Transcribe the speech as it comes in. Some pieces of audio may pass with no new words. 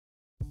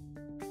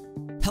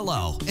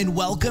Hello, and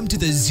welcome to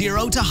the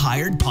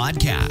Zero2Hired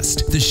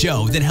Podcast, the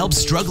show that helps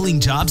struggling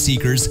job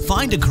seekers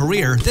find a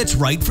career that's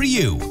right for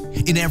you.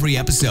 In every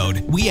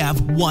episode, we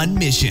have one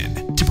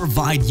mission: to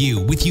provide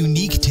you with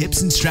unique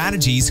tips and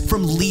strategies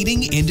from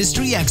leading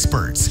industry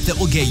experts that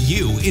will get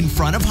you in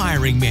front of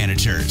hiring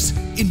managers.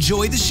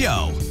 Enjoy the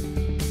show.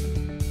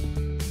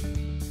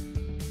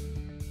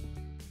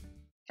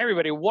 Hey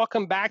everybody,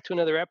 welcome back to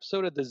another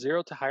episode of the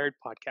Zero2Hired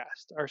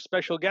Podcast. Our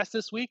special guest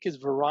this week is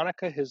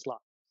Veronica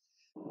Hislop.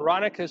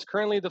 Veronica is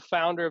currently the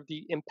founder of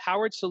the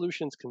Empowered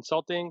Solutions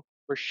Consulting,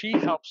 where she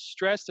helps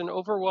stressed and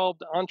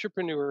overwhelmed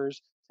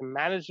entrepreneurs to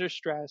manage their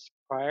stress,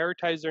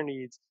 prioritize their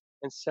needs,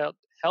 and set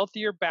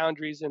healthier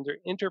boundaries in their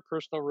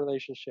interpersonal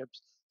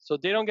relationships so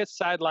they don't get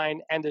sidelined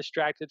and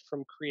distracted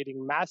from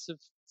creating massive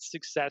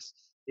success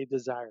they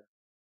desire.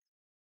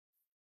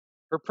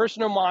 Her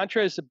personal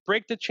mantra is to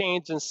break the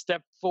chains and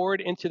step forward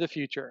into the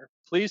future.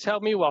 Please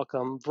help me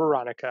welcome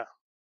Veronica.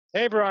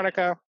 Hey,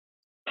 Veronica.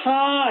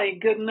 Hi,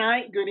 good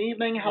night, good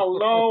evening,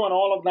 hello, and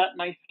all of that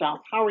nice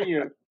stuff. How are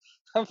you?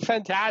 I'm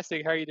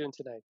fantastic. How are you doing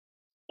today?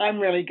 I'm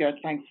really good.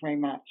 Thanks very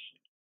much.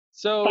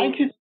 So, thank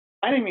you for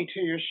inviting me to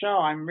your show.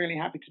 I'm really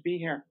happy to be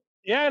here.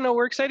 Yeah, no,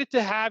 we're excited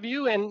to have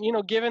you. And,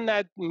 given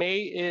that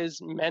May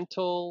is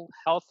Mental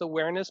Health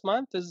Awareness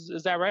Month,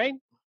 is that right?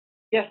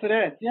 Yes, it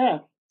is.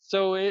 Yes.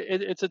 So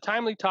it's a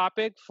timely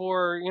topic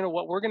for,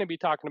 what we're going to be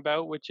talking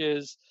about, which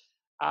is,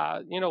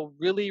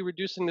 really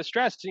reducing the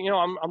stress.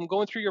 I'm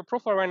going through your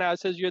profile right now. It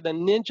says you're the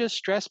ninja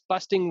stress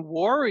busting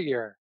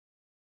warrior.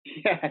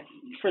 Yes,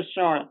 for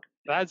sure.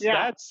 That's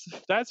a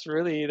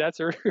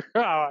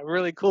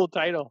really cool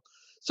title.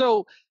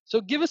 So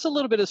give us a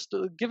little bit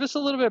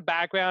of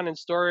background and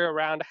story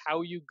around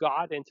how you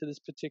got into this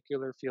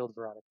particular field,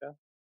 Veronica.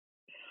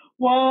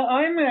 Well,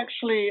 I'm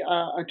actually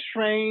a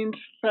trained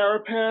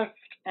therapist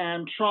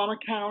and trauma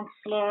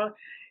counselor,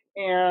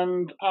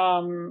 and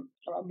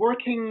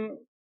working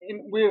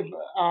in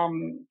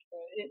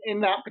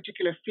that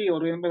particular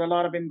field with a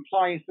lot of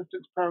employee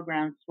assistance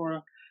programs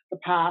for the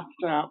past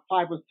 5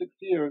 or 6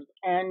 years.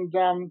 And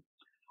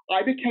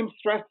I became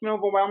stressed and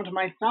overwhelmed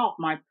myself.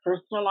 My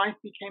personal life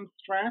became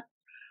stressed.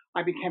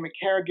 I became a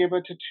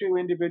caregiver to 2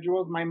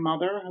 individuals, my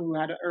mother, who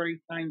had early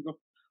signs of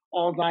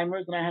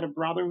Alzheimer's, and I had a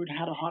brother who'd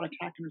had a heart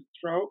attack and a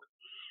stroke.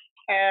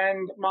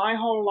 And my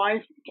whole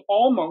life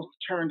almost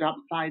turned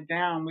upside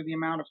down with the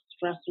amount of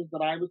stressors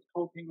that I was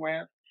coping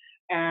with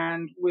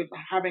and with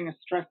having a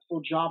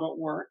stressful job at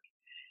work.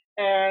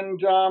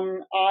 And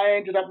I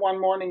ended up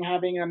one morning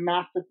having a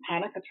massive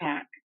panic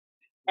attack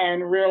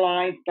and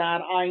realized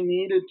that I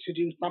needed to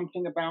do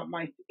something about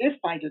if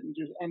I didn't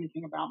do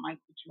anything about my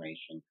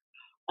situation,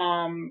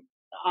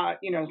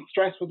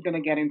 stress was going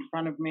to get in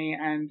front of me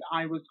and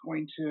I was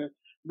going to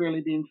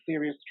really be in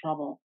serious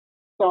trouble.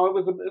 So it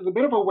was a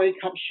bit of a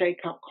wake-up,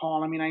 shake-up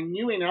call. I mean, I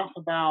knew enough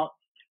about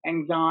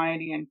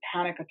anxiety and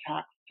panic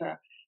attacks to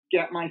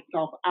get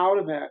myself out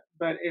of it,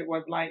 but it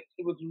was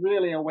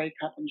really a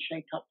wake-up and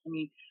shake-up for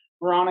me.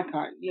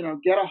 Veronica,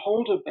 get a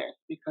hold of this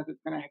because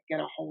it's going to get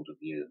a hold of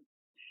you.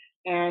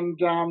 And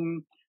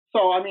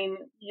so, I mean,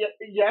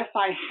 yes,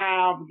 I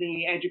have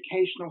the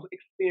educational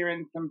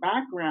experience and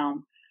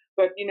background,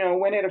 but,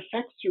 when it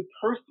affects you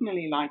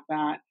personally like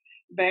that,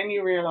 then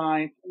you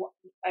realize,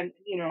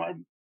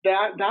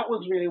 that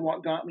was really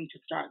what got me to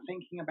start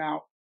thinking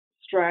about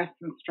stress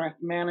and stress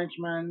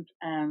management,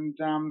 and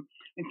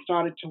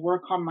started to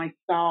work on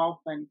myself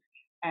and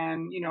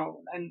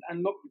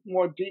look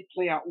more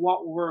deeply at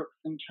what works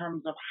in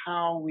terms of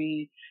how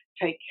we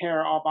take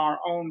care of our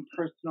own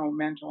personal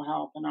mental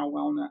health and our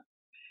wellness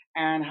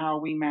and how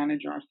we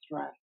manage our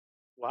stress.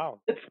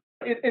 Wow.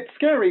 It's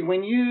scary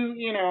when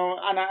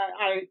and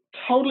I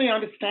totally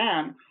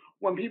understand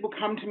when people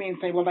come to me and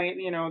say, well, they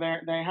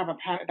had a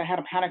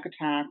panic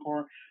attack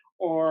or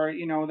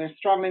they're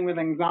struggling with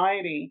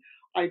anxiety.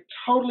 I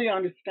totally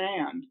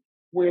understand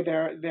where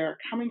they're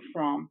coming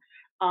from.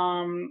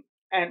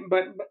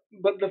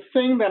 But the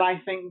thing that I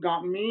think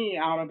got me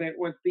out of it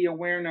was the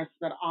awareness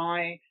that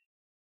I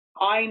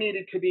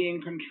needed to be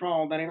in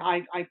control, that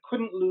I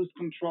couldn't lose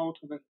control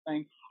to this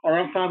thing, or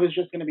else I was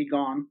just going to be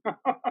gone.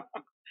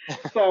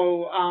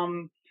 So,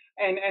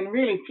 and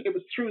really, it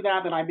was through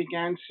that I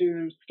began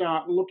to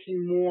start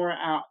looking more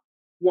at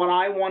what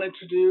I wanted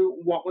to do,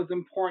 what was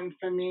important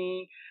for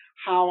me,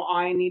 how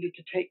I needed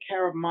to take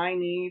care of my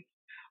needs,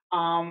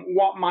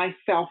 what my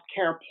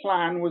self-care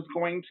plan was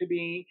going to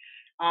be,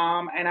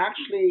 and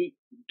actually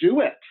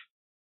do it.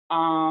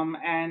 I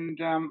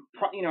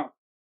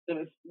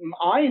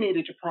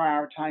needed to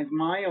prioritize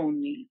my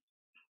own needs.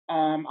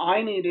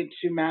 I needed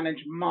to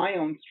manage my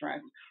own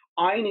stress.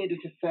 I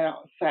needed to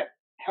set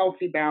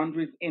healthy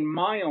boundaries in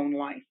my own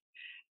life.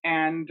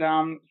 And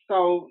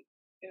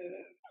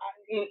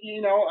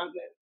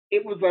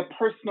it was a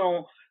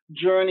personal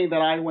journey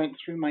that I went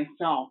through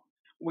myself,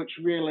 which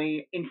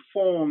really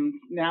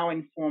now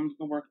informs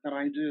the work that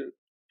I do.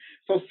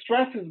 So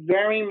stress is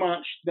very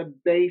much the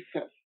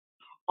basis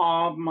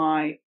of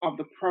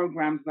the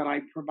programs that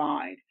I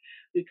provide,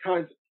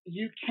 because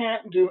you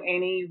can't do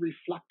any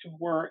reflective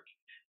work,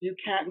 You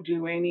can't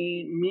do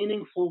any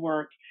meaningful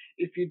work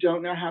if you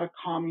don't know how to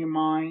calm your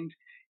mind,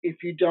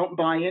 if you don't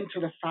buy into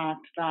the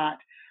fact that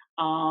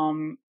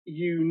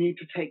you need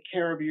to take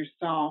care of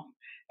yourself,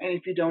 and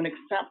if you don't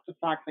accept the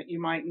fact that you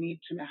might need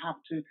to have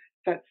to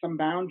set some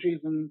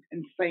boundaries and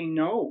say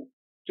no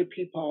to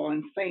people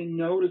and say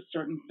no to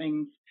certain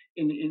things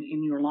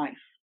in your life.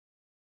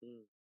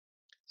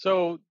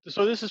 So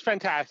this is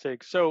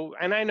fantastic. So,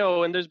 and I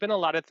know, and there's been a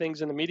lot of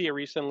things in the media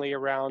recently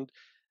around.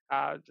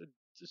 Uh,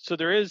 so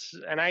there is,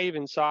 and I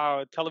even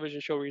saw a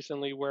television show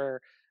recently where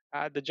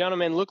the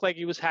gentleman looked like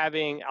he was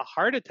having a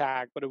heart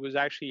attack, but it was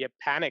actually a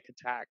panic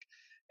attack.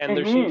 And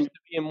there seems Mm-hmm. to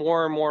be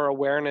more and more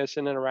awareness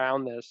in and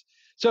around this.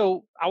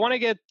 So I want to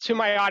get to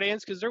my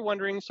audience because they're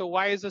wondering, so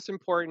why is this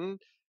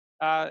important?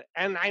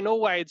 And I know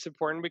why it's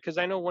important because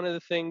I know one of the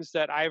things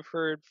that I've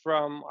heard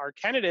from our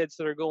candidates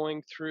that are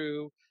going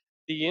through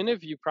the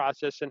interview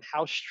process and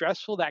how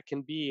stressful that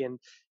can be. And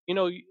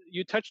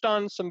you touched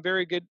on some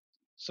very good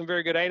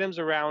items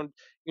around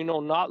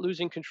not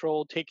losing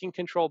control, taking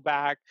control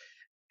back,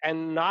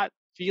 and not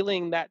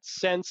feeling that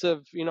sense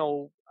of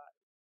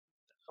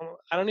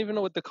I don't even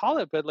know what to call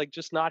it, but like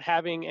just not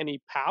having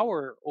any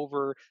power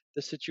over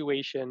the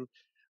situation,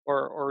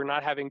 or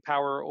not having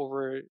power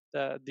over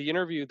the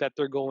interview that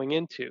they're going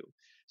into.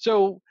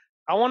 So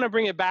I want to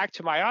bring it back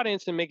to my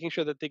audience and making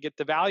sure that they get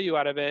the value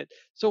out of it.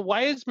 So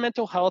why is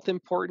mental health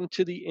important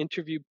to the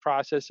interview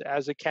process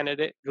as a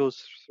candidate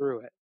goes through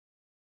it?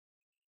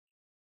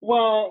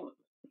 Well,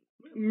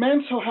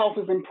 mental health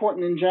is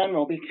important in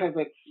general because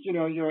it's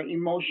your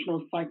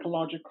emotional,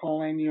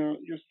 psychological, and your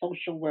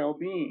social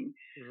well-being.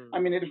 Mm-hmm. I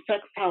mean, it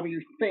affects how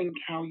you think,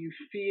 how you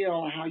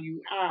feel, how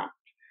you act.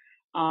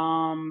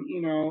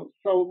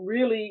 So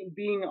really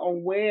being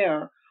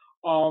aware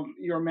of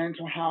your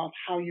mental health,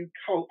 how you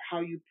cope, how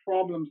you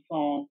problem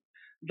solve.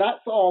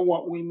 That's all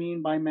what we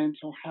mean by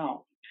mental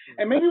health.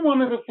 And maybe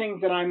one of the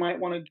things that I might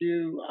want to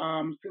do,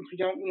 since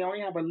we only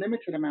have a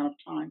limited amount of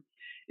time,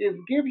 is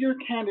give your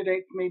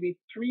candidates maybe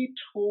 3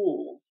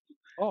 tools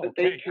that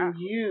they can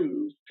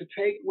use to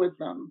take with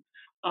them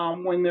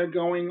when they're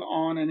going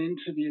on an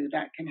interview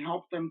that can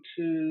help them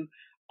to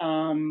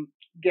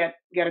get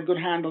a good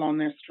handle on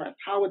their stress.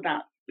 How would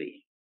that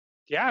be?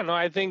 Yeah, no,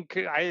 I think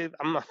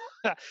I'm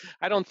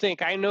I don't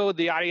think I know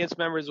the audience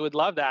members would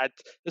love that,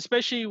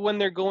 especially when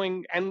they're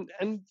going and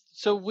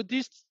so would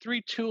these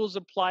 3 tools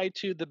apply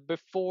to the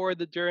before,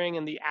 the during,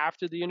 and the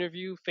after the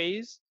interview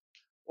phase?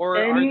 Or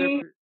are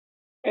there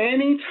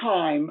Any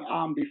time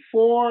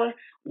before,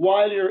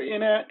 while you're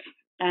in it,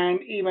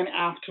 and even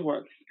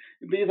afterwards.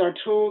 These are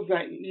tools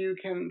that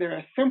there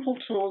are simple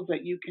tools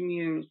that you can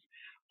use.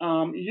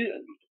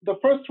 The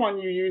first one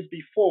you use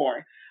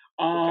before,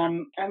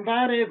 and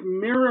that is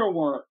mirror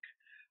work.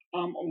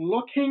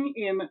 Looking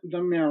in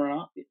the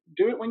mirror,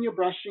 do it when you're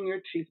brushing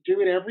your teeth,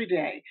 do it every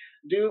day,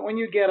 do it when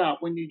you get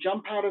up, when you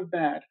jump out of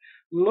bed.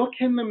 Look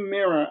in the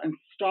mirror and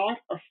start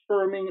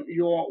affirming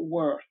your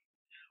worth.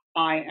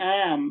 I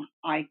am,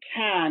 I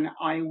can,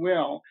 I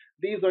will.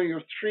 These are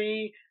your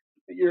 3,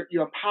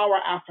 your power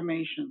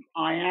affirmations.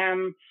 I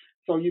am,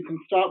 so you can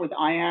start with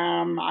I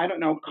am,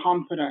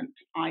 confident.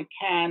 I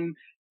can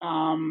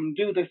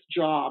do this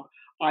job.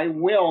 I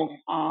will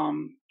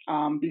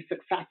be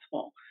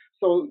successful.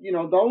 So,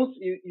 those,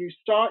 you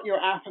start your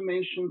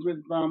affirmations with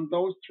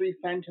those 3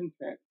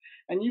 sentences.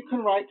 And you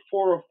can write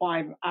 4 or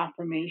 5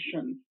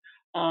 affirmations,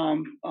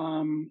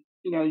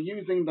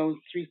 using those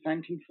 3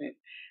 sentences.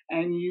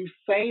 And you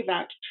say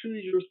that to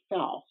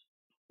yourself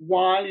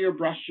while you're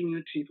brushing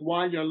your teeth,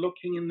 while you're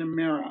looking in the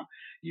mirror.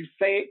 You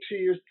say it to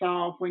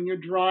yourself when you're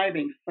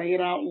driving. Say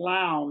it out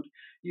loud.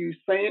 You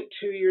say it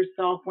to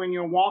yourself when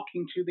you're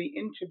walking to the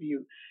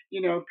interview.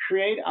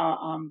 Create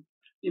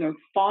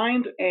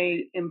find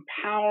a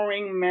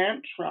empowering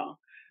mantra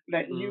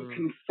that you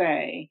can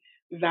say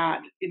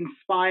that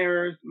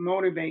inspires,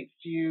 motivates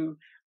you,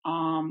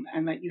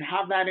 and that you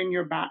have that in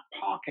your back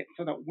pocket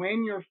so that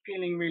when you're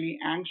feeling really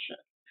anxious,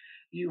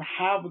 you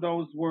have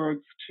those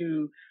words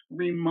to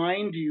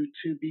remind you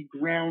to be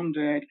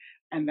grounded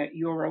and that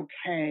you're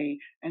okay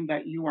and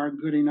that you are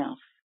good enough.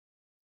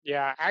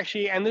 Yeah,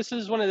 actually, and this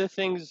is one of the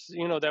things,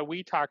 that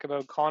we talk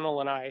about,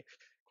 Connell and I,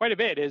 quite a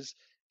bit, is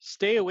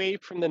stay away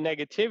from the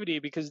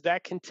negativity because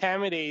that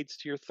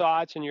contaminates your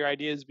thoughts and your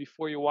ideas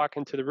before you walk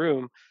into the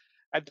room.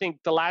 I think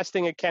the last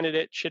thing a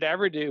candidate should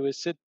ever do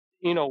is sit,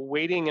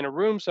 waiting in a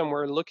room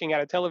somewhere looking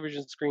at a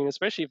television screen,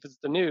 especially if it's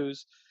the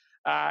news,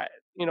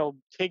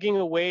 taking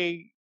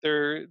away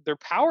their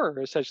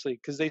power essentially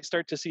because they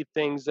start to see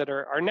things that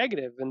are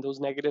negative, and those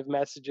negative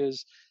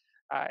messages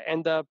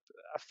end up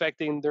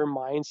affecting their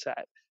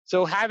mindset.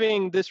 So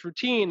having this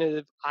routine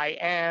of I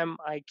am,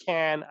 I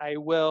can, I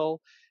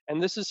will,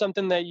 and this is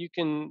something that you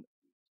can,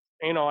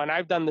 and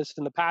I've done this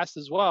in the past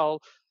as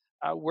well,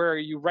 where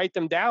you write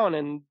them down,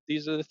 and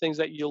these are the things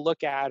that you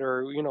look at,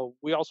 or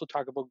we also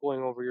talk about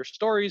going over your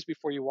stories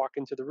before you walk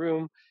into the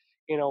room,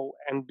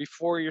 and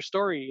before your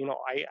story,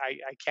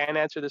 I can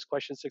answer this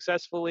question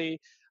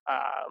successfully.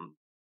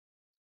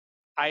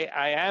 I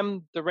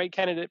am the right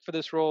candidate for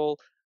this role.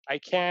 I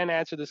can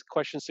answer this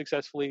question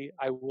successfully.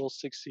 I will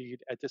succeed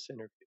at this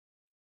interview.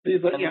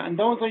 And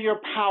those are your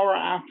power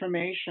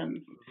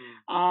affirmations.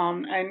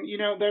 Mm-hmm.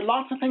 And there are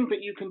lots of things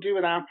that you can do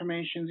with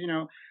affirmations.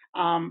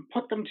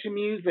 Put them to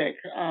music.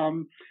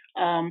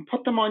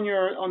 Put them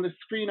on the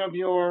screen of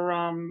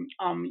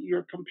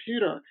your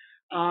computer.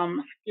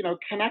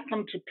 Connect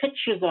them to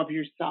pictures of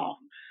yourself.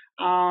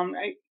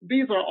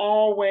 These are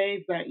all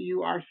ways that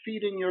you are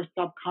feeding your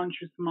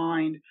subconscious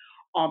mind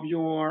of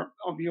your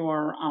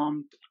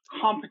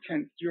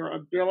competence, your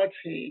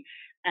ability,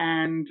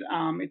 and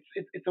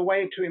it's a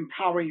way to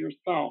empower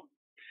yourself.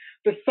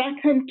 The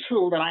second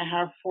tool that I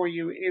have for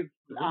you is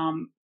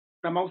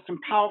the most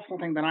powerful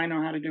thing that I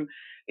know how to do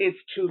is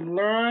to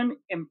learn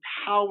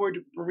empowered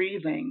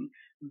breathing,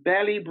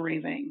 belly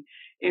breathing.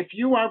 If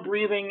you are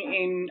breathing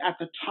in at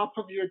the top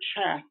of your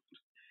chest,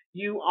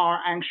 you are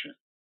anxious,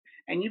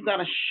 and you've got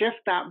to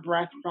shift that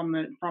breath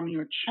from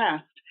your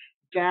chest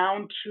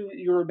down to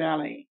your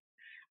belly.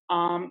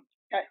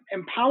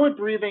 Empowered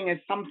breathing is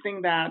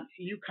something that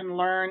you can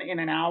learn in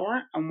an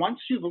hour, and once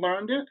you've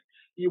learned it,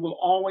 you will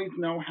always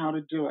know how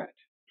to do it.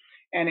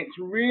 And it's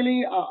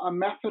really a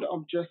method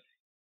of just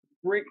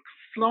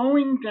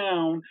slowing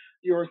down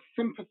your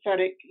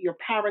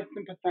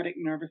parasympathetic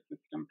nervous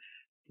system,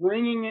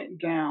 bringing it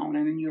down.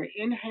 And then you're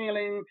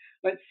inhaling,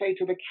 let's say,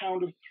 to the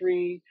count of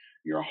 3.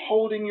 You're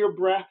holding your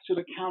breath to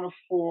the count of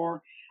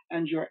 4.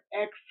 And you're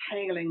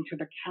exhaling to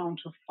the count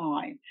of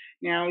 5.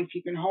 Now, if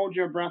you can hold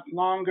your breath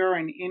longer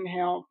and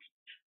inhale,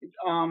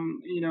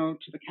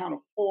 to the count of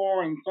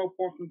 4 and so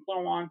forth and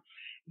so on,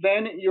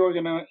 then you're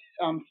going to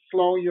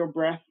slow your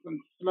breath and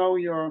slow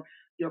your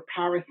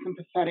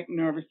parasympathetic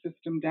nervous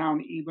system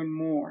down even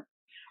more.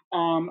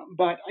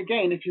 But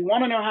again, if you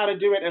want to know how to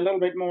do it a little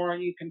bit more,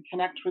 you can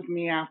connect with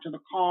me after the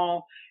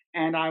call,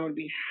 and I would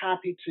be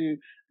happy to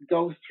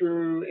go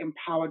through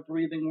empowered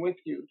breathing with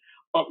you.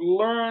 But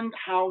learn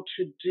how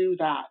to do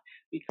that,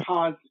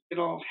 because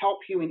it'll help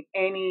you in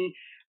any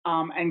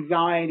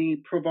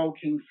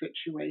anxiety-provoking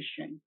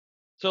situation.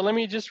 So let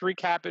me just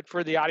recap it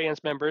for the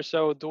audience members.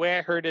 So the way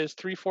I heard is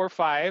 3, 4,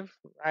 5.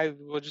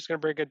 We're just going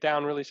to break it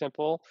down really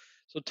simple.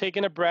 So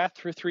taking a breath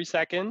for 3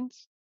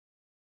 seconds.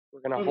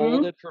 We're going to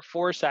hold it for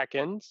 4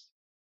 seconds.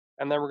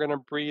 And then we're going to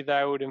breathe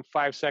out in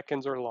 5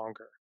 seconds or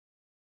longer.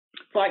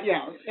 But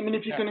yeah, I mean,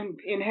 if you can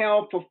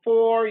inhale for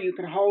 4, you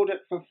can hold it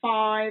for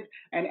 5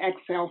 and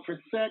exhale for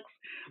 6.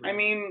 I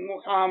mean,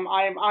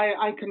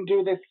 I can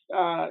do this.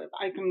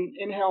 I can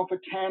inhale for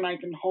 10, I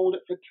can hold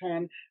it for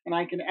 10, and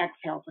I can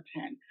exhale for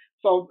 10.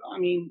 So, I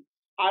mean,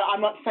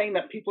 I'm not saying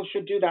that people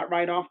should do that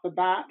right off the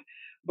bat,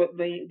 but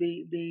the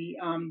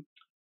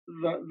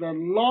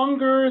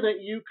longer that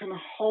you can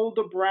hold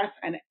the breath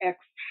and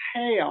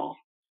exhale,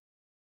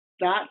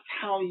 that's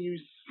how you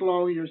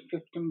slow your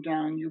system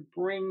down. You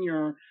bring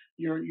your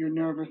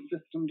nervous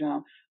system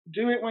down.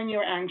 Do it when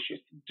you're anxious.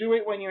 Do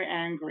it when you're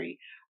angry.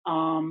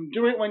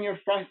 Do it when you're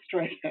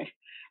frustrated.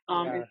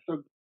 It's a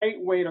great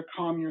way to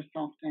calm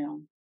yourself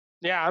down.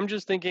 Yeah, I'm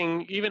just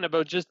thinking even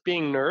about just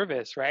being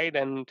nervous, right?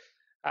 And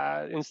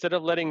instead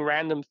of letting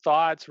random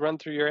thoughts run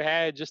through your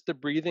head, just the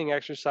breathing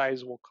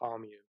exercise will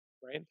calm you,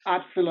 right?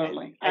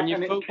 Absolutely. And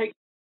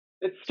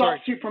it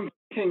stops you from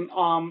thinking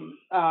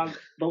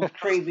those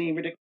crazy,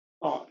 ridiculous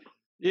thoughts.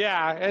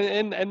 Yeah,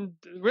 and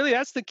really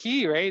that's the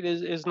key, right?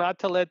 Is not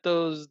to let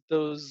those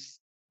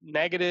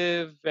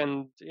negative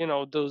and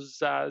those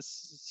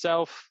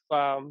self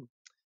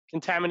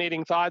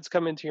contaminating thoughts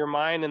come into your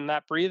mind, and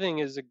that breathing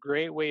is a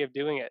great way of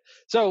doing it.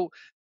 So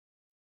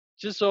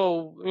just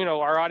so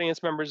our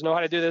audience members know how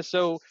to do this,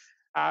 so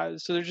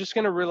they're just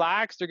going to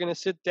relax, they're going to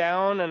sit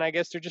down, and I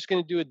guess they're just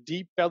going to do a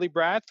deep belly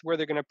breath where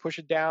they're going to push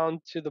it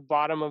down to the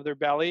bottom of their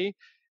belly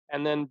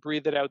and then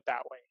breathe it out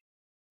that way.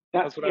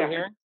 That's what I'm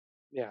hearing?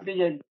 Yeah.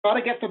 You got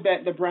to get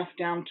the breath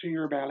down to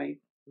your belly.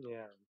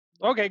 Yeah.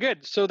 Okay,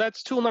 good. So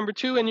that's tool number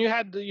 2, and you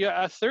had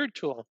a third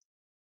tool.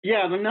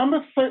 Yeah,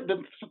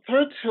 the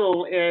third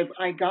tool is,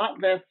 I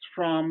got this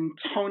from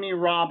Tony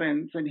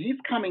Robbins, and he's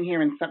coming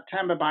here in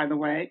September, by the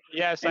way.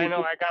 Yes, I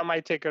know. I got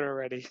my ticket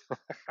already.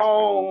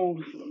 Oh,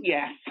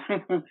 yes.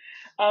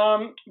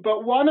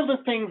 But one of the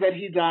things that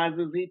he does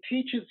is he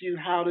teaches you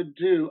how to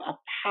do a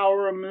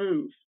power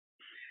move.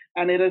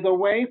 And it is a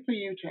way for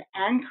you to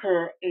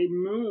anchor a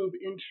move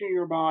into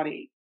your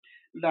body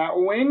that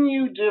when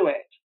you do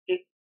it,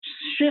 it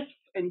shifts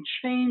and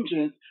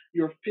changes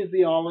your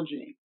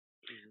physiology.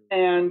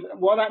 And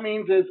what that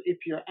means is,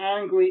 if you're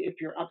angry, if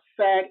you're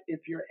upset,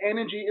 if your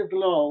energy is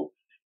low,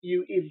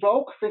 you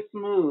evoke this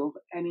move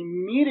and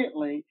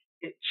immediately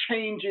it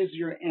changes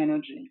your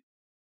energy.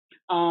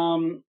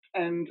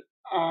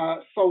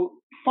 So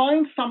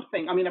find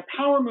something. I mean, a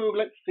power move,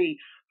 let's see,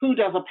 who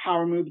does a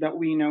power move that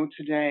we know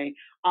today?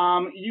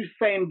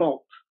 Usain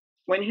Bolt.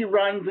 When he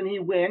runs and he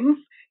wins,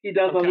 he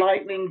does a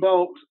lightning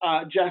bolt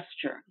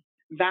gesture.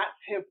 That's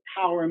his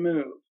power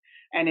move.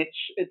 And it's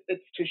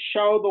to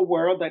show the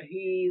world that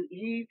he's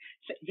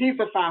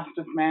the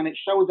fastest man. It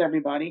shows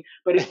everybody,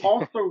 but it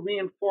also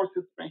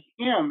reinforces for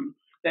him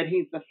that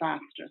he's the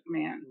fastest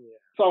man. Yeah.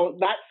 So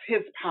that's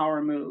his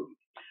power move.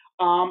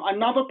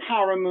 Another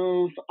power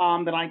move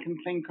that I can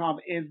think of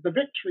is the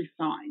victory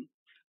sign,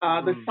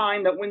 the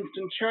sign that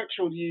Winston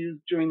Churchill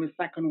used during the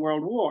Second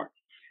World War.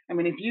 I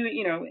mean, if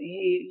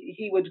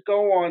he would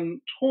go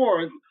on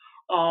tours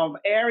of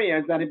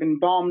areas that had been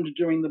bombed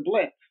during the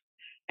Blitz.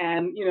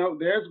 And,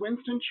 there's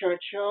Winston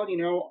Churchill,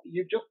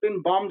 you've just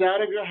been bombed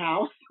out of your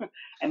house.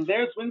 And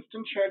there's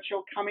Winston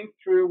Churchill coming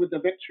through with the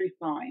victory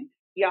sign.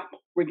 Yep,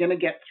 we're going to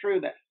get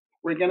through this.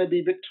 We're going to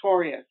be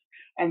victorious.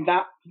 And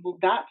that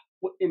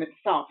in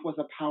itself was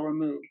a power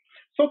move.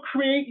 So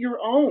create your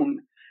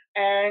own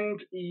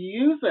and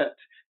use it.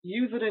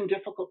 Use it in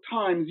difficult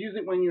times. Use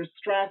it when you're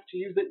stressed.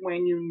 Use it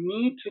when you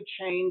need to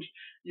change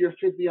your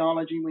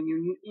physiology, when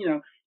you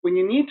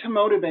need to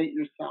motivate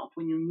yourself,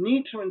 when you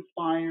need to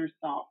inspire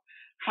yourself.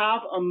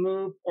 Have a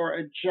move or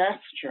a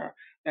gesture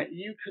that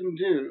you can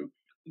do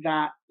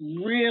that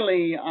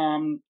really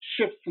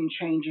shifts and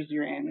changes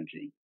your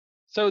energy.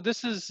 So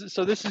this is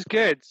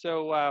good.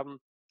 So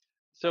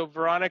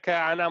Veronica,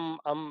 and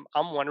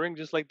I'm wondering,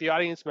 just like the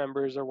audience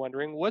members are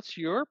wondering, what's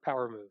your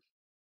power move?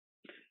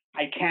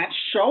 I can't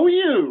show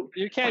you.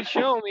 You can't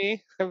show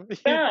me.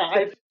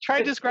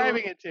 Try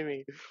describing it to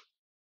me.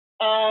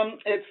 I'm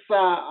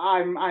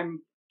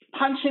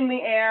punching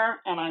the air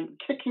and I'm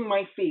kicking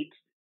my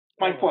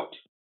foot.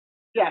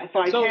 Yeah, so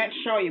I can't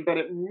show you, but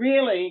it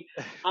really,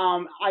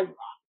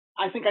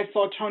 I think I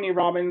saw Tony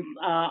Robbins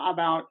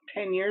about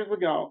 10 years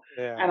ago,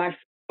 and I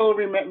still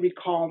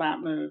recall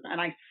that move,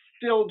 and I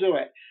still do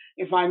it.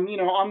 If I'm,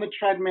 on the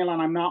treadmill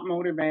and I'm not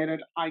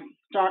motivated, I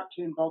start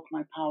to invoke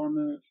my power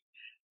move.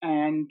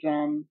 And,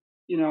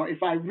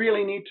 if I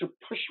really need to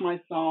push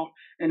myself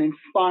and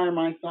inspire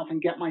myself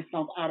and get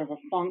myself out of a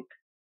funk,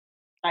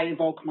 I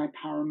evoke my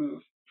power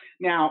move.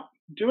 Now,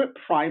 do it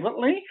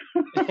privately.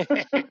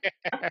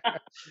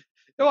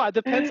 No, it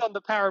depends on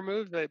the power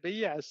move, but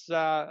yes,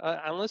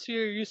 unless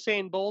you're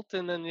Usain Bolt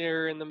and then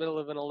you're in the middle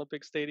of an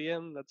Olympic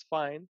stadium, that's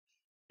fine.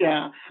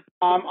 Yeah,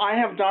 I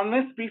have done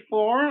this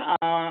before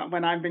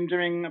when I've been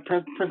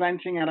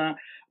presenting at a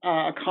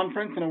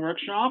conference and a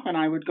workshop, and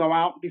I would go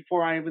out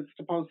before I was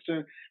supposed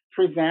to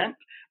present,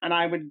 and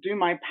I would do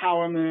my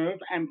power move,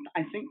 and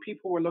I think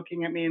people were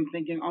looking at me and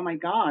thinking, "Oh my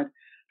God,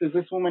 does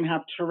this woman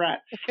have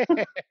Tourette's?"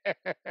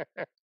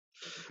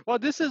 Well,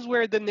 this is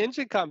where the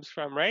ninja comes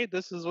from, right?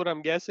 This is what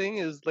I'm guessing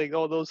is like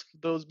all those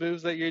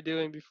moves that you're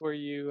doing before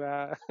you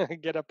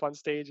get up on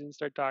stage and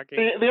start talking.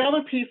 The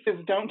other piece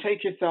is don't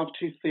take yourself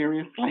too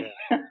seriously,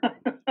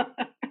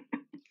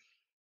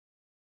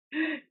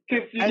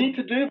 because you need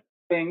to do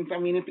things. I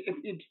mean, if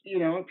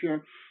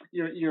you're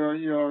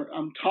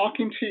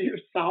talking to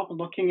yourself,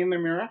 looking in the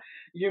mirror,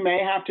 you may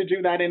have to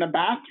do that in a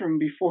bathroom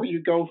before you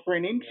go for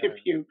an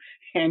interview,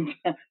 and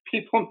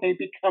people may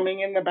be coming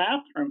in the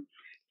bathroom.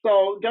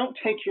 So don't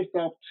take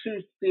yourself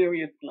too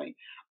seriously.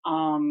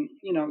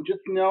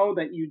 Just know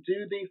that you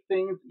do these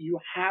things, you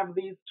have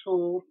these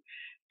tools,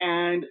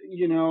 and,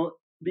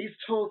 these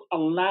tools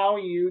allow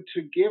you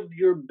to give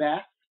your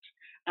best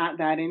at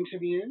that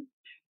interview.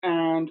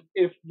 And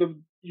if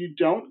you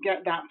don't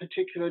get that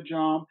particular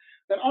job,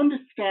 then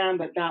understand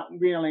that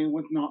really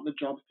was not the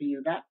job for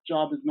you. That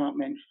job is not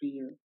meant for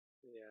you.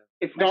 Yeah.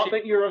 It's not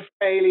that you're a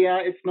failure.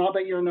 It's not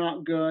that you're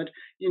not good.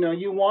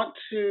 You want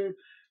to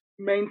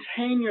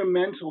maintain your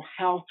mental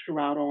health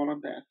throughout all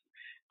of this,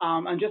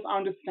 and just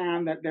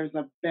understand that there's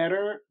a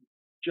better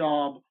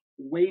job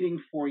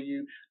waiting for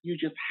you. You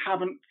just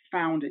haven't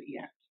found it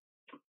yet.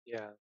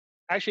 Yeah,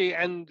 actually,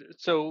 and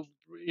so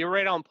you're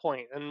right on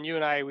point, and you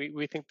and I,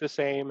 we think the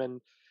same,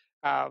 and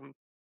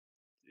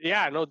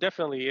no,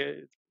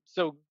 definitely.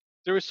 So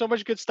there was so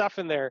much good stuff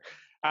in there.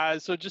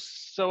 So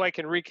just so I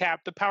can recap,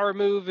 the power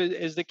move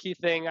is the key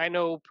thing. I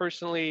know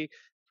personally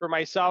for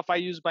myself, I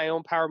use my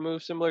own power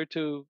move similar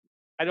to,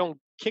 I don't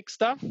kick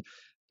stuff,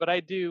 but I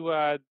do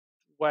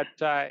what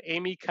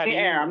Amy Cuddy. The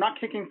air. I'm not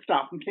kicking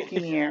stuff. I'm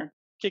kicking the air.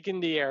 Kicking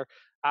the air.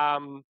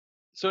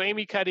 So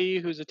Amy Cuddy,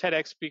 who's a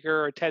TEDx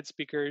speaker or TED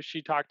speaker,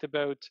 she talked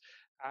about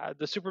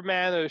the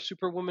Superman or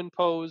Superwoman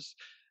pose,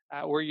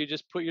 where you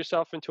just put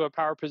yourself into a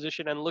power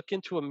position and look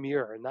into a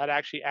mirror, and that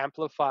actually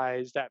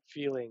amplifies that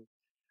feeling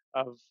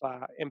of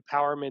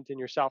empowerment in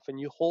yourself, and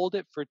you hold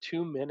it for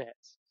 2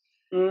 minutes.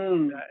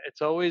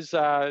 It's always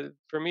for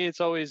me.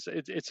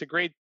 It's a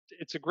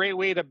great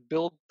way to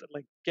build,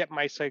 get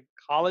my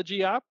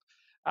psychology up.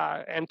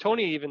 And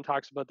Tony even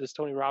talks about this.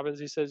 Tony Robbins,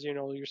 he says,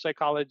 your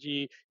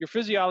psychology, your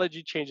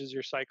physiology changes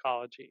your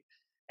psychology.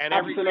 And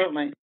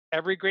absolutely,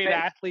 every great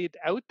athlete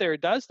out there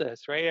does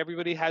this, right?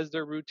 Everybody has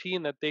their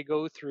routine that they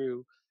go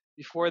through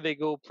before they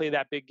go play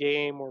that big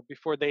game or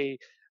before they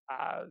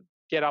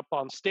get up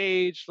on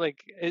stage.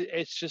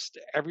 It's just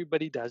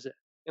everybody does it.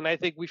 And I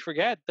think we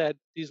forget that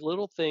these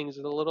little things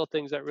are the little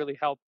things that really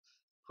help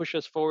push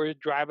us forward,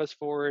 drive us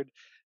forward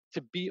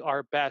to be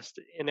our best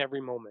in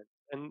every moment.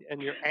 And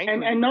you're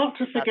anchored. And not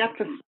to forget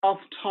the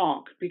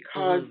self-talk,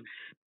 because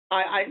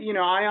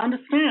I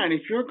understand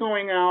if you're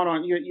going out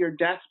on, you're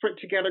desperate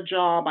to get a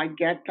job. I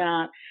get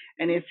that.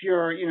 And if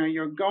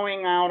you're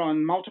going out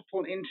on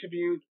multiple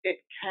interviews, it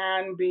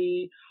can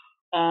be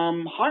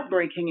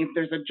heartbreaking if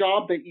there's a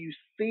job that you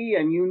see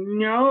and you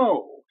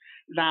know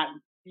that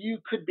you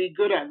could be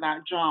good at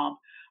that job.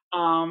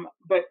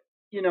 But,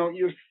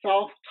 your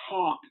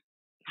self-talk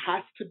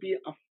has to be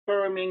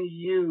affirming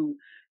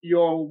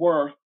your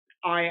worth.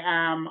 I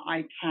am,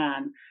 I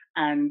can,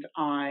 and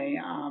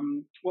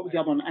what was the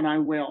other one? And I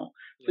will.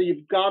 So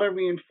you've got to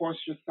reinforce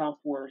your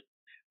self-worth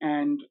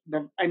and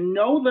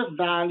know the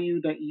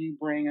value that you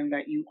bring and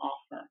that you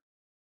offer.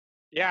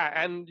 Yeah,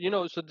 and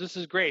so this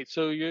is great.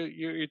 So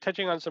you're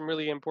touching on some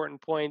really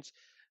important points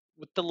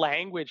with the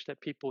language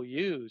that people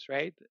use,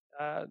 right?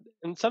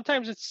 And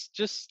sometimes it's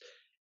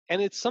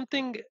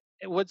something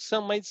what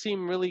some might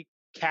seem really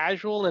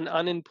casual and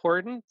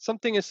unimportant.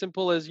 Something as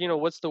simple as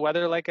what's the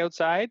weather like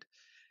outside.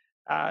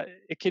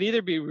 It could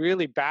either be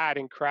really bad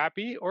and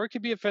crappy, or it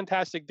could be a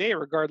fantastic day,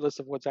 regardless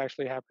of what's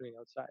actually happening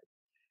outside.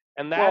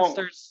 And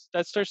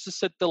that starts to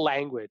set the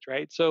language,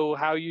 right? So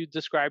how you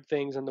describe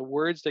things and the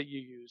words that you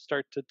use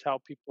start to tell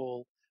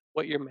people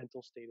what your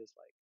mental state is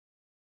like.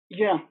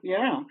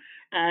 Yeah.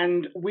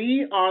 And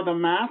we are the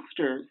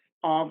masters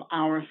of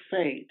our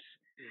fate.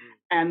 Mm-hmm.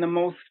 And the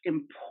most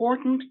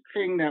important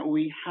thing that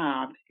we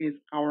have is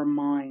our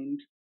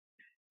mind.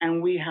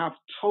 And we have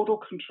total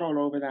control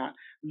over that.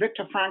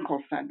 Viktor Frankl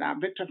said that.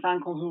 Viktor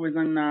Frankl, who was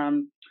in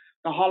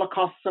the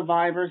Holocaust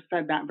survivor,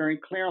 said that very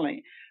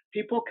clearly.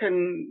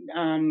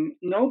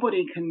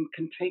 Nobody can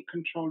take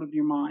control of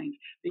your mind.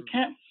 They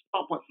can't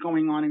stop what's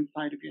going on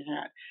inside of your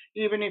head.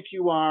 Even if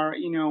you are,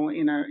 in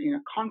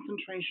a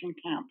concentration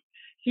camp.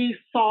 He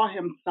saw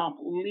himself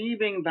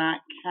leaving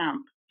that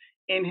camp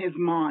in his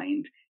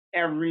mind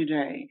every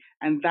day.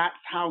 And that's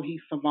how he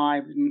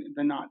survived in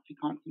the Nazi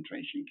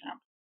concentration camp.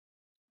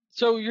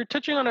 So you're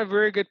touching on a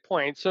very good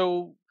point.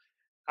 So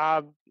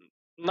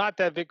not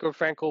that Viktor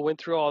Frankl went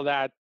through all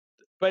that,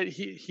 but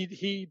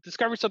he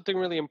discovered something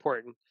really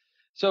important.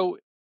 So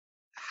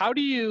how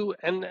do you,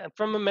 and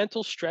from a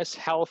mental stress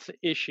health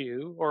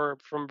issue or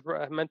from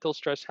a mental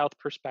stress health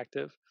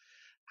perspective,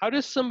 how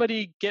does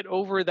somebody get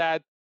over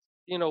that,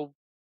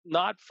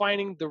 not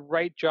finding the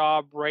right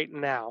job right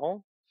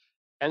now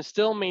and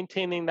still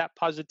maintaining that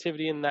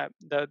positivity and that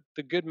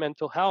the good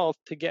mental health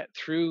to get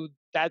through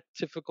that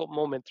difficult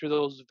moment, through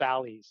those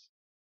valleys?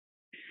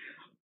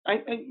 I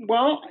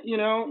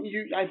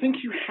think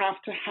you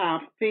have to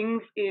have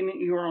things in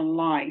your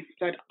life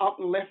that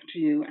uplift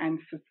you and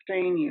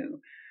sustain you,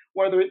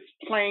 whether it's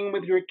playing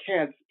with your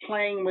kids,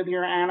 playing with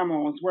your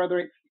animals, whether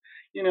it's,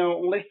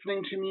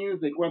 listening to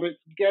music, whether it's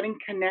getting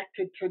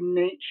connected to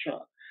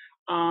nature,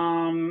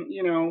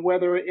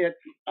 whether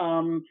it's,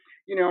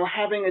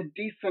 having a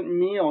decent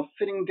meal,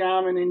 sitting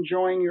down and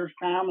enjoying your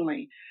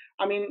family.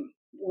 I mean,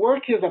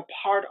 work is a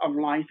part of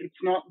life.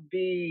 It's not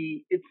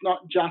the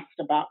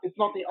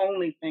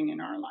only thing in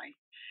our life.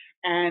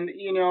 And,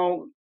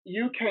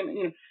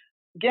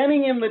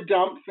 getting in the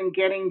dumps and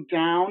getting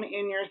down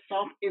in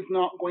yourself is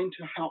not going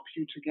to help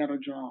you to get a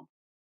job.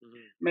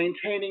 Mm-hmm.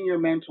 Maintaining your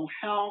mental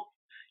health,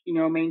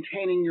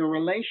 maintaining your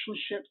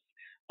relationships,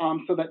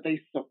 so that they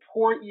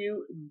support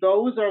you.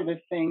 Those are the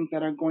things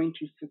that are going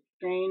to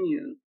sustain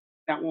you,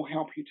 that will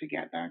help you to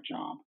get that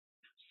job.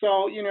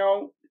 So,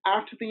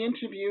 after the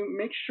interview,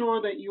 make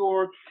sure that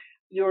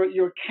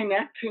you're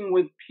connecting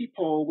with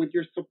people, with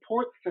your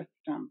support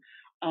system.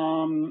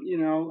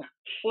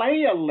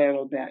 Play a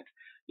little bit.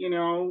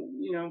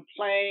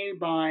 Play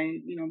by,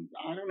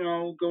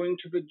 going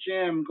to the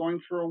gym, going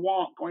for a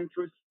walk, going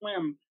for a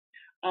swim.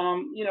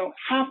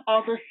 Have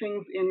other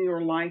things in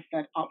your life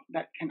that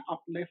can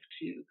uplift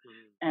you,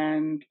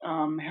 and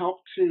help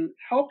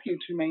you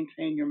to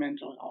maintain your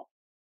mental health.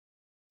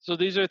 So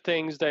these are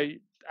things that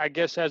I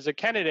guess as a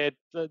candidate,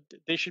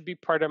 they should be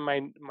part of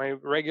my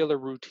regular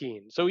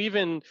routine. So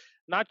even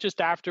not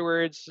just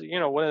afterwards,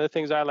 one of the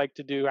things I like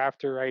to do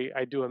after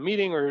I do a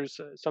meeting or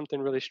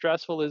something really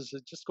stressful is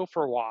just go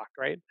for a walk,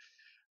 right?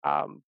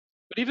 But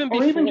even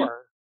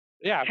before,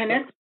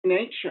 connect to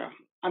nature.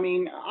 I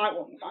mean,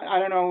 I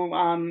don't know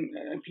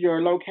if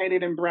you're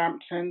located in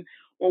Brampton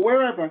or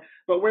wherever,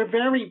 but we're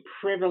very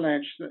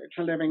privileged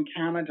to live in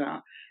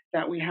Canada,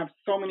 that we have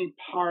so many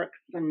parks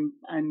and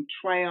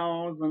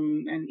trails,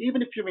 and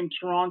even if you're in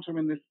Toronto,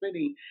 in the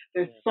city,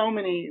 there's so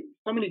many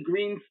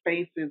green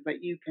spaces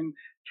that you can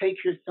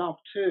take yourself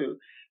to.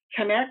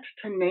 Connect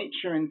to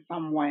nature in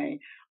some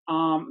way.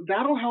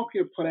 That'll help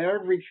you put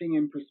everything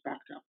in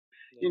perspective.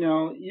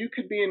 You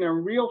could be in a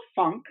real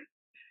funk,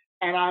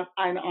 and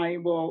I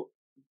will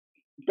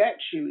bet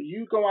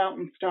you go out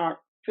and start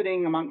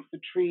sitting amongst the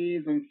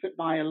trees and sit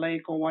by a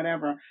lake or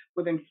whatever.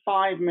 Within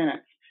 5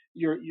 minutes,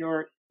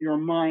 your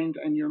mind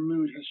and your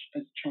mood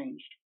has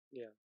changed.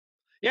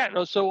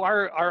 No. So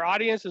our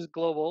audience is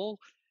global,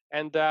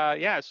 and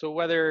so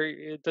whether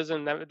it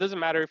doesn't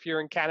matter if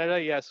you're in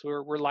Canada. Yes,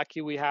 we're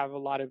lucky. We have a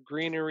lot of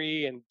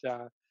greenery and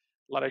a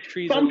lot of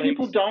trees. Some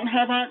people don't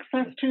have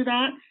access to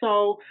that,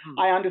 so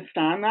I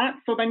understand that.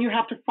 So then you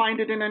have to find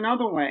it in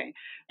another way.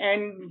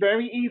 And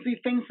very easy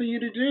thing for you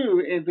to do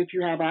is, if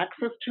you have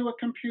access to a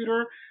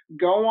computer,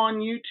 go on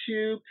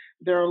YouTube.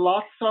 There are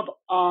lots of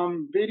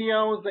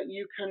videos that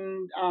you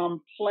can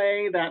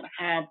play that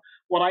have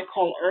what I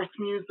call earth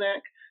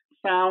music.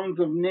 sounds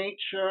of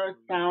nature,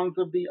 sounds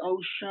of the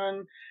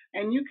ocean,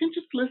 and you can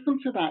just listen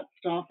to that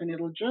stuff, and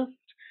it'll just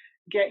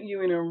get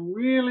you in a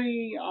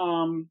really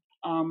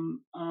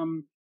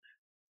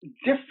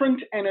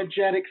different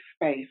energetic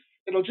space.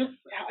 It'll just,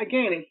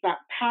 again, it's that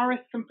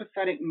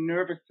parasympathetic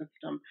nervous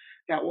system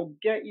that will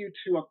get you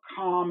to a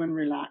calm and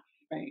relaxed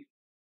space.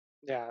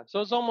 Yeah.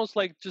 So it's almost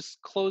like just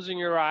closing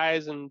your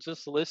eyes and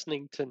just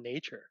listening to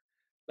nature,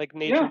 like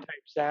nature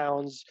type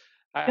sounds.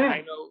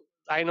 Yeah.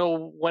 I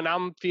know when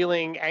I'm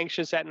feeling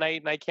anxious at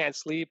night and I can't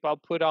sleep, I'll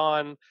put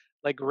on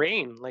like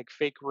rain, like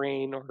fake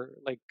rain, or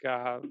like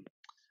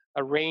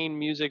a rain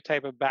music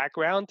type of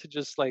background to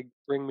just like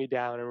bring me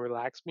down and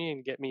relax me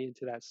and get me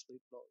into that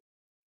sleep mode.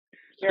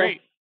 It's There's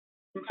great.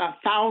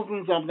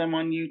 thousands of them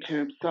on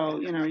YouTube, so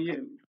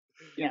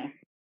yeah.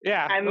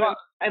 Yeah. And Well,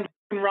 and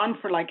can run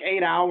for like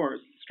 8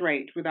 hours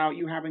straight without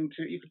you having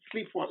to. You could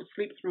sleep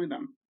through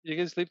them. you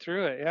can sleep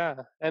through it, yeah,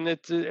 and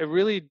it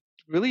really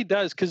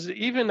does, because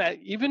even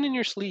in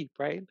your sleep,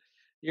 right?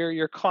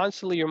 You're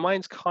constantly, your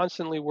mind's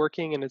constantly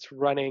working and it's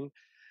running.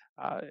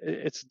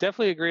 It's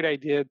definitely a great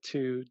idea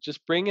to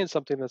just bring in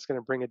something that's going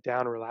to bring it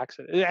down and relax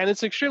it. And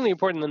it's extremely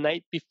important the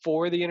night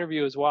before the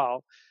interview as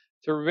well,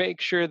 to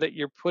make sure that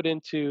you're put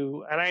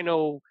into. And I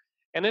know,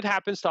 and it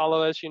happens to all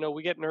of us.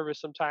 We get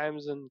nervous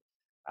sometimes, and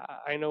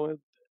I know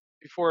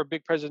before a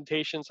big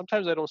presentation,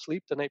 sometimes I don't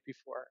sleep the night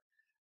before,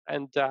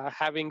 and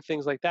having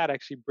things like that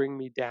actually bring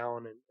me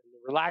down and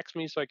relax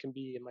me so I can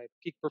be in my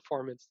peak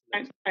performance the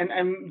next. And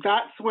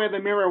that's where the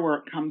mirror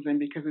work comes in,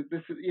 because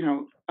this is,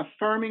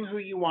 affirming who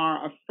you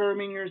are,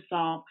 affirming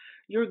yourself,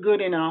 you're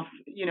good enough,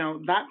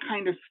 that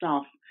kind of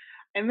stuff.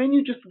 And then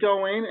you just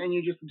go in and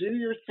you just do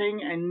your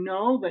thing and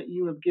know that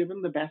you have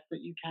given the best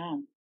that you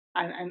can.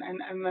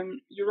 And then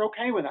you're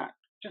okay with that.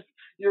 Just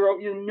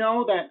you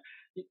know that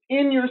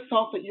in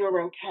yourself that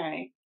you're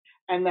okay,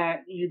 and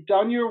that you've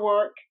done your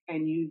work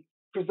and you've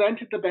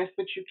presented the best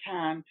that you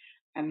can,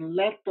 and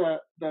let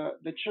the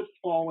chips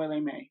fall where they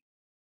may.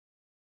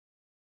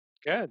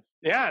 Good.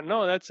 Yeah,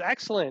 no, that's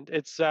excellent.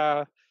 It's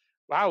wow,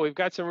 we've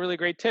got some really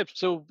great tips.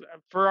 So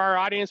for our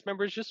audience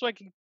members, just so I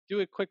can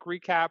do a quick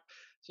recap.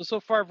 So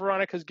far,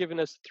 Veronica's given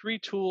us 3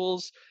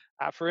 tools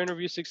for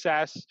interview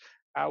success.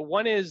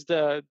 One is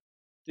the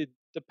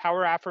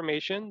power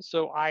affirmation.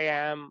 So I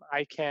am,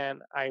 I can,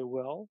 I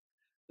will.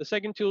 The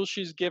second tool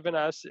she's given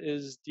us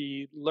is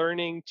the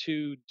learning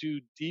to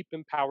do deep,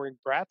 empowering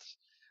breaths,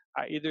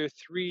 either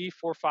 3,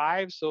 4,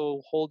 5.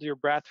 So hold your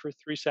breath for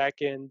 3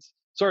 seconds.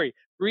 Sorry,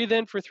 breathe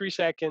in for 3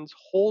 seconds,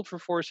 hold for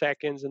 4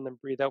 seconds, and then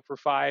breathe out for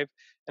 5.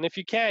 And if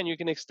you can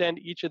extend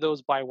each of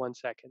those by 1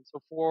 second. So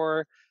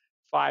 4,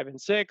 5,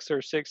 and 6,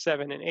 or 6,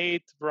 7, and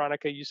 8.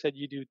 Veronica, you said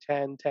you do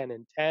 10, 10,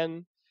 and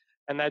 10.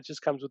 And that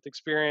just comes with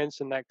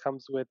experience, and that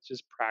comes with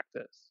just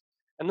practice.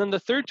 And then the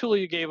third tool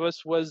you gave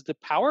us was the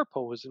power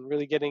pose, and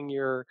really getting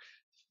your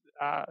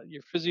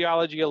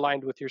physiology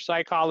aligned with your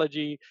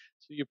psychology,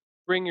 so you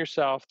bring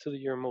yourself to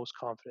your most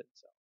confident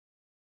self.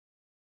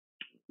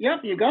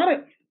 Yep, you got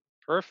it.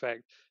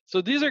 Perfect.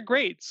 So these are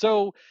great.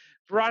 So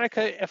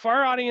Veronica, if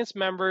our audience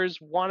members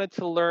wanted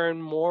to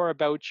learn more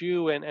about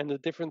you and the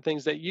different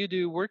things that you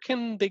do, where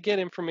can they get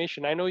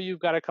information? I know you've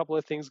got a couple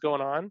of things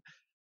going on.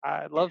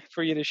 I'd love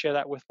for you to share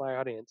that with my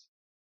audience.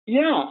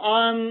 Yeah,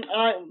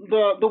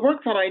 the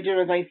work that I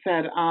do, as I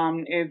said,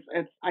 is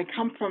I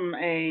come from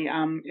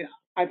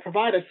I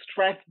provide a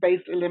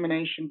stress-based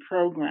elimination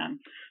program.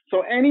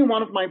 So any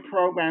one of my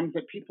programs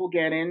that people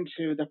get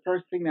into, the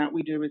first thing that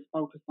we do is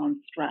focus on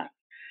stress.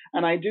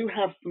 And I do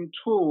have some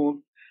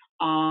tools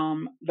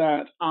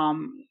that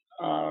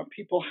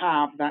people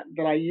have that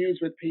I use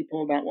with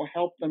people that will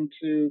help them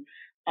to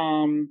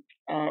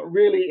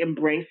really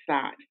embrace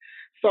that.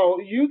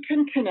 So you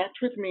can connect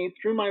with me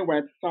through my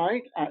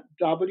website at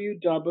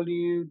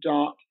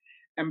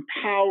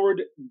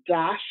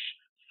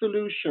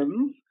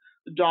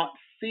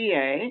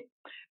www.empowered-solutions.ca.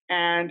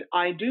 And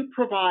I do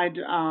provide,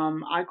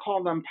 I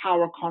call them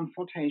power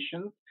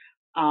consultations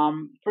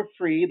for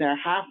free. They're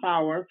half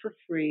hour for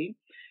free.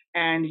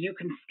 And you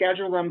can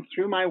schedule them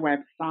through my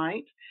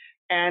website.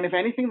 And if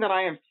anything that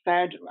I have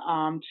said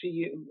to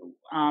you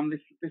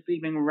this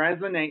evening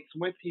resonates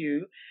with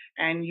you,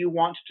 and you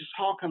want to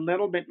talk a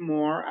little bit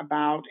more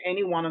about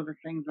any one of the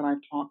things that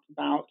I've talked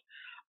about,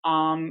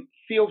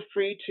 feel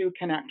free to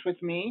connect with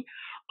me.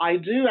 I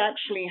do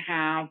actually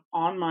have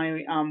on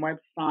my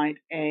website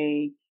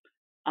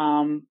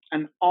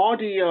an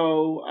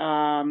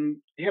audio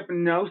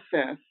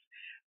hypnosis,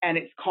 and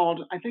it's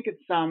called, I think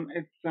it's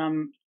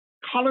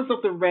Colors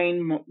of the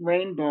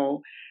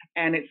Rainbow,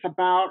 and it's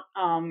about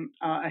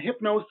a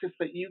hypnosis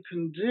that you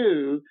can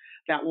do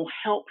that will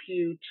help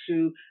you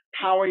to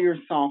power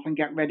yourself and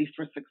get ready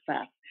for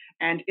success.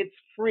 And it's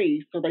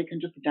free, so they can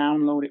just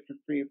download it for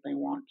free if they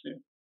want to.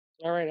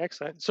 All right,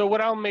 excellent. So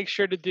what I'll make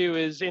sure to do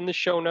is in the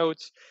show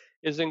notes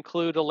is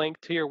include a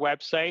link to your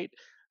website,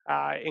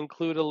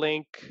 include a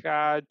link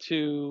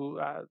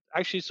to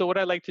actually. So what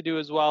I like to do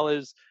as well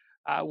is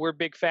we're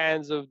big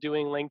fans of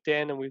doing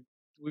LinkedIn, and we've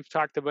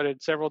talked about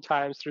it several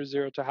times through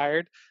Zero to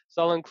Hired.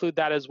 So I'll include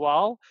that as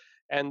well.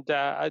 and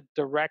a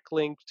direct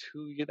link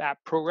to that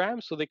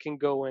program so they can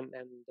go and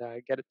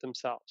get it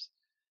themselves.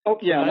 Oh,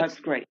 yeah, that's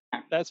great.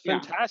 That's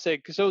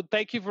fantastic. Yeah. So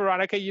thank you,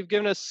 Veronica. You've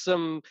given us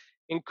some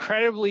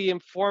incredibly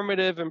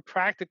informative and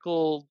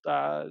practical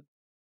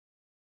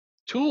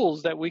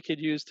tools that we could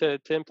use to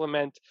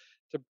implement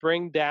to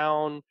bring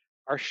down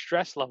our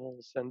stress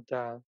levels. And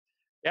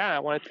I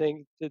want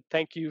to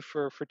thank you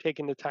for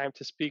taking the time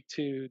to speak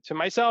to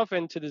myself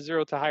and to the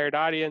Zero to Hired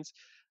audience.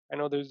 I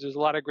know there's a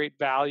lot of great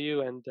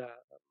value, and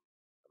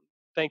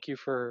thank you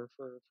for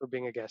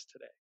being a guest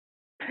today.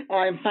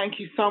 Thank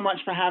you so much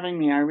for having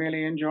me. I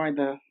really enjoyed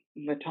the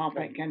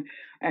topic,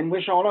 and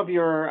wish all of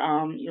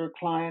your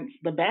clients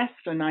the best.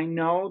 And I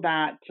know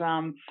that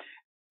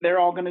they're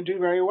all going to do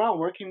very well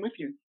working with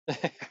you.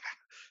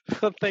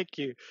 Well, thank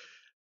you.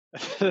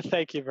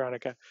 Thank you,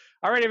 Veronica.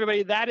 All right,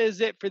 everybody, that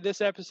is it for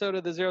this episode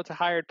of the Zero to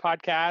Hired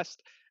podcast.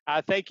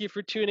 Thank you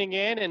for tuning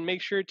in, and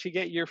make sure to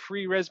get your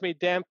free resume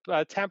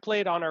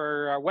template on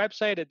our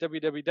website at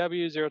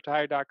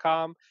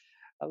www.zero2hired.com.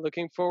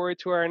 Looking forward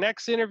to our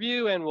next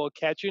interview, and we'll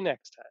catch you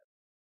next time.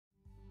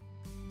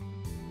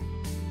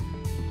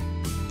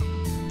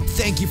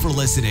 Thank you for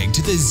listening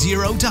to the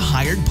Zero to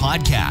Hired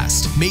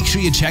podcast. Make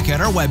sure you check out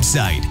our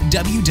website,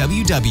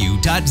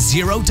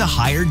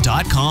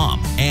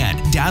 www.zero2hired.com, and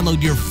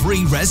download your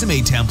free resume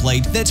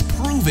template that's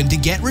proven to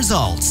get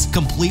results,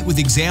 complete with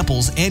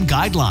examples and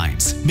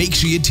guidelines. Make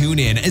sure you tune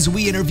in as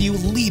we interview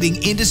leading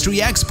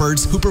industry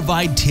experts who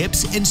provide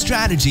tips and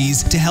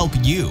strategies to help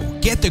you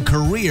get the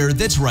career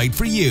that's right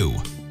for you.